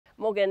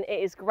Morgan, it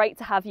is great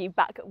to have you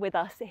back with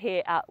us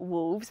here at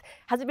Wolves.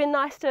 Has it been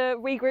nice to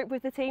regroup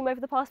with the team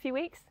over the past few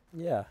weeks?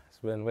 Yeah, it's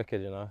been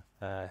wicked, you know.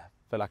 I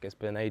feel like it's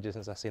been ages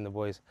since I've seen the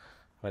boys,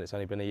 when it's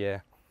only been a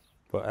year.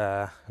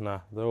 But no,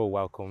 they're all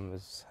welcome,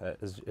 as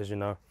you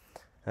know.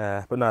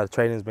 But no, the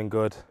training's been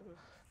good.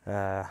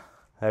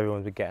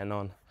 Everyone's been getting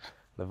on.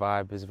 The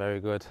vibe is very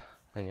good.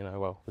 And, you know,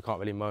 well, we can't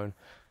really moan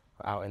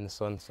out in the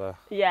sun, so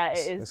yeah,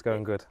 it's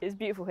going good. It's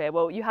beautiful here.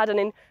 Well, you had an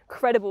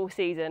incredible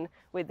season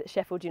with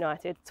Sheffield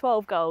United,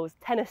 12 goals,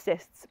 10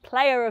 assists,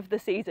 player of the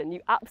season.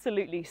 You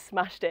absolutely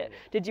smashed it.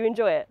 Did you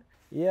enjoy it?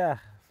 Yeah,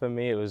 for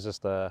me it was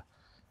just I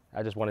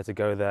just wanted to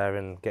go there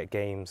and get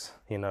games,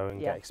 you know, and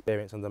get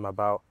experience under my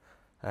belt.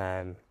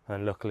 And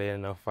luckily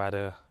enough, I had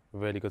a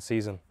really good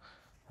season.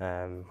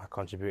 I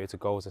contributed to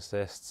goals,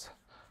 assists,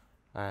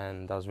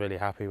 and I was really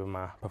happy with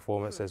my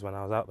performances when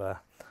I was out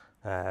there.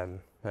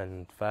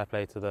 And fair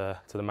play to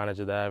the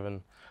manager there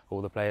and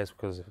all the players,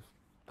 because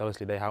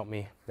obviously they helped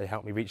me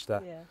reach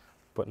that. Yeah.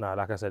 But no,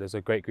 like I said, it's a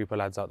great group of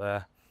lads out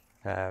there,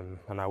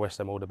 and I wish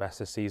them all the best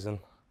this season.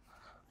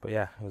 But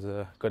yeah, it was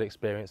a good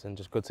experience and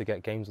just good to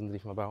get games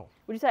underneath my belt.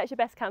 Would you say it's your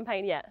best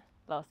campaign yet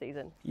last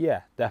season?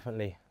 Yeah,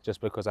 definitely.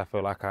 Just because I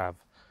feel like I've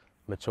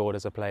matured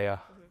as a player,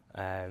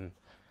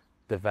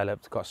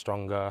 developed, got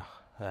stronger.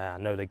 I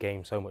know the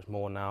game so much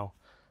more now.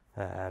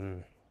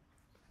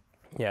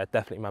 Yeah,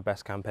 definitely my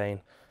best campaign.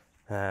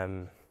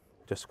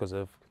 Just because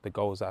of the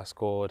goals that I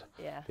scored,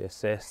 the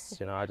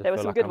assists, you know, I just there were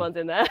feel some like good ones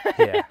in there.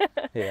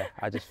 yeah.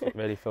 I just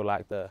really feel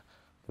like the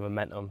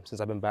momentum, since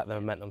I've been back, the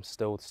momentum's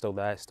still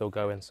there, it's still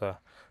going. So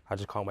I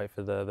just can't wait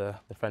for the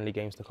friendly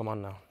games to come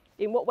on now.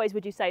 In what ways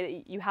would you say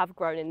that you have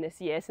grown in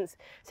this year since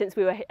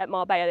we were at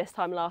Marbella this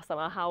time last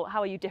summer? How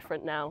are you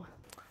different now?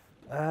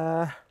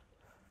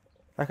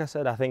 Like I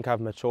said, I think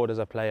I've matured as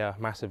a player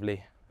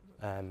massively,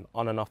 on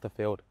and off the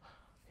field.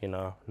 You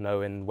know,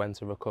 knowing when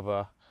to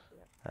recover,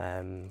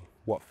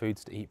 what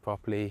foods to eat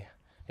properly.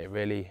 It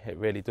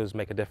really does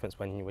make a difference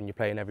when you're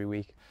playing every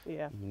week.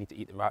 Yeah. You need to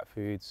eat the right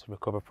foods,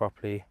 recover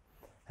properly.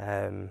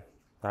 I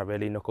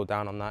really knuckled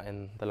down on that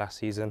in the last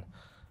season,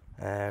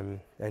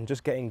 and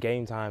just getting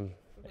game time.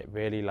 It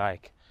really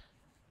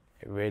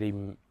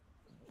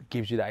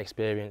gives you that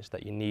experience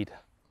that you need.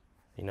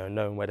 You know,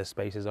 knowing where the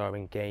spaces are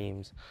in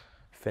games,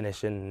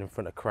 finishing in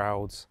front of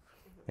crowds,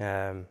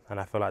 and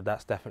I feel like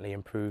that's definitely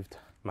improved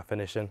my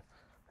finishing.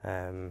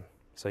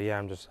 So yeah,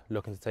 I'm just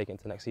looking to take it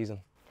into next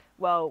season.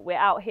 Well, we're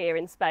out here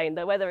in Spain.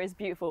 The weather is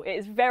beautiful. It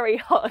is very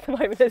hot at the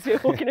moment as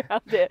we're walking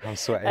around here. I'm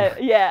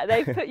sweating. Yeah,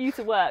 they've put you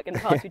to work in the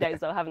past few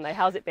days though, haven't they?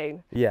 How's it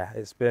been? Yeah,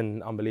 it's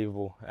been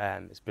unbelievable.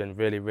 It's been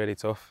really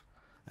tough.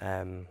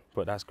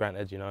 But that's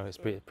granted, you know, it's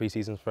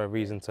pre-season for a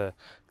reason to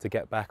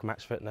get back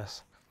match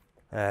fitness.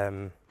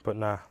 But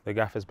no, the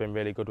gaffer's been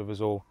really good with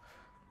us all.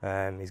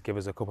 He's given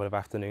us a couple of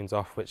afternoons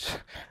off, which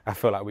I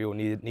feel like we all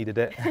needed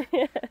it.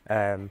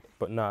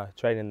 But no,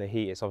 training in the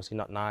heat, it's obviously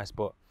not nice,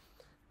 but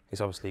it's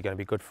obviously going to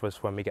be good for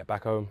us when we get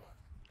back home.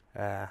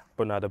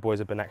 But no, the boys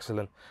have been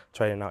excellent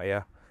training out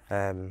here.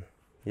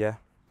 Yeah.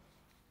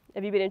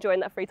 Have you been enjoying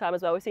that free time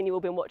as well? We've seen you all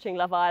been watching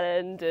Love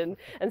Island and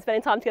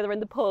spending time together in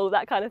the pool,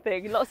 that kind of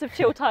thing. Lots of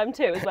chill time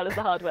too, as well as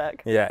the hard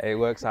work. Yeah, it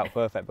works out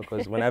perfect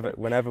because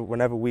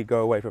whenever we go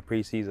away for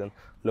pre-season,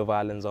 Love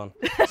Island's on.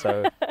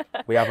 So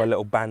we have a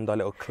little band, a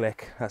little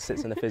clique that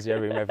sits in the physio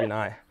room every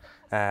night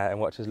and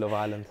watches Love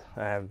Island.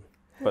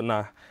 But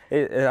no,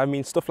 I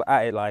mean, stuff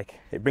like that,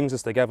 it brings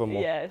us together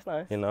more. Yeah, it's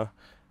nice. You know,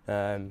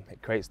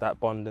 it creates that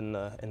bond in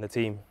the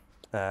team.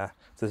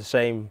 It's a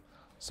shame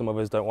some of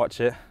us don't watch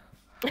it.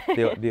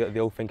 They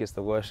all think it's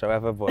the worst show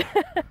ever, but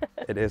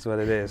it is what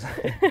it is.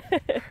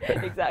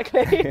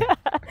 Exactly.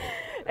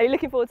 Are you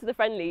looking forward to the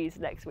friendlies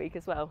next week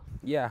as well?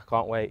 Yeah, I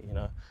can't wait. You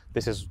know,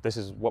 this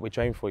is what we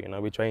train for. You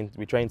know, we train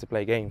to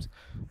play games,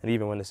 and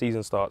even when the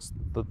season starts,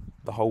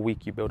 the whole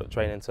week you build up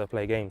training to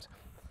play games.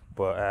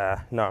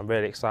 But no, I'm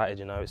really excited.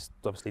 You know, it's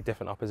obviously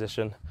different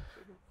opposition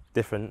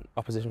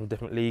with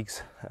different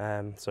leagues.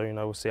 So you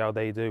know, we'll see how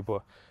they do.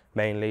 But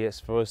mainly,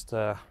 it's for us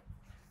to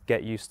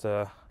get used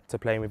to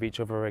playing with each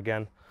other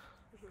again,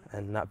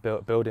 and that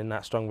building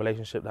that strong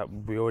relationship that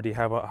we already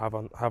have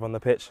on the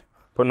pitch.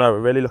 But no, we're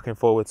really looking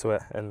forward to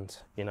it, and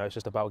you know, it's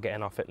just about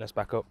getting our fitness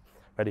back up,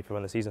 ready for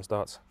when the season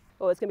starts.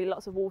 Well, there's going to be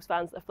lots of Wolves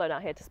fans that have flown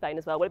out here to Spain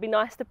as well. Would it be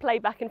nice to play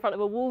back in front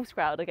of a Wolves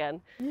crowd again?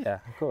 Yeah,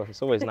 of course.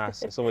 It's always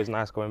nice. It's always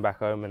nice going back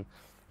home and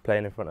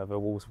playing in front of a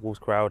Wolves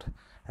crowd.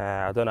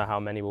 I don't know how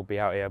many will be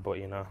out here, but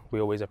you know, we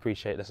always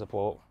appreciate the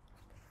support.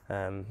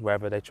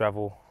 Wherever they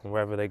travel and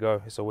wherever they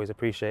go, it's always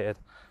appreciated.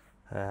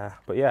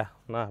 But yeah,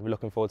 no, we're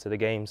looking forward to the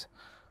games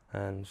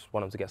and just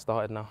want them to get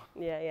started now.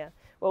 Yeah.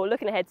 Well,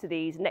 looking ahead to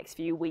these next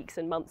few weeks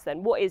and months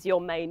then, what is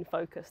your main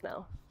focus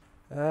now?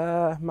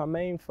 My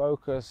main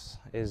focus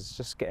is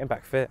just getting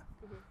back fit.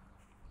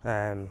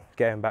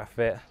 Getting back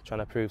fit,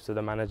 trying to prove to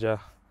the manager,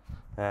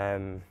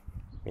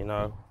 you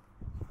know,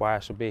 why I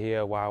should be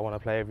here, why I want to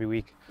play every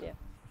week.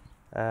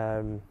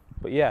 Yeah.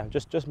 But yeah,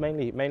 just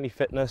mainly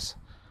fitness,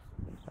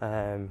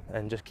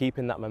 and just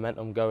keeping that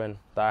momentum going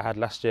that I had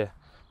last year,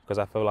 because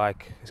I feel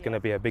like it's going to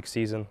be a big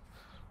season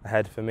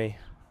ahead for me.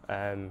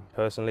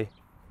 personally.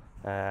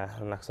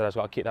 And like I said, I've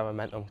got to keep that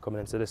momentum coming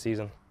into the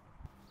season.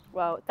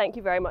 Well, thank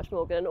you very much,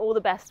 Morgan, and all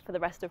the best for the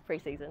rest of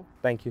pre-season.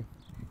 Thank you.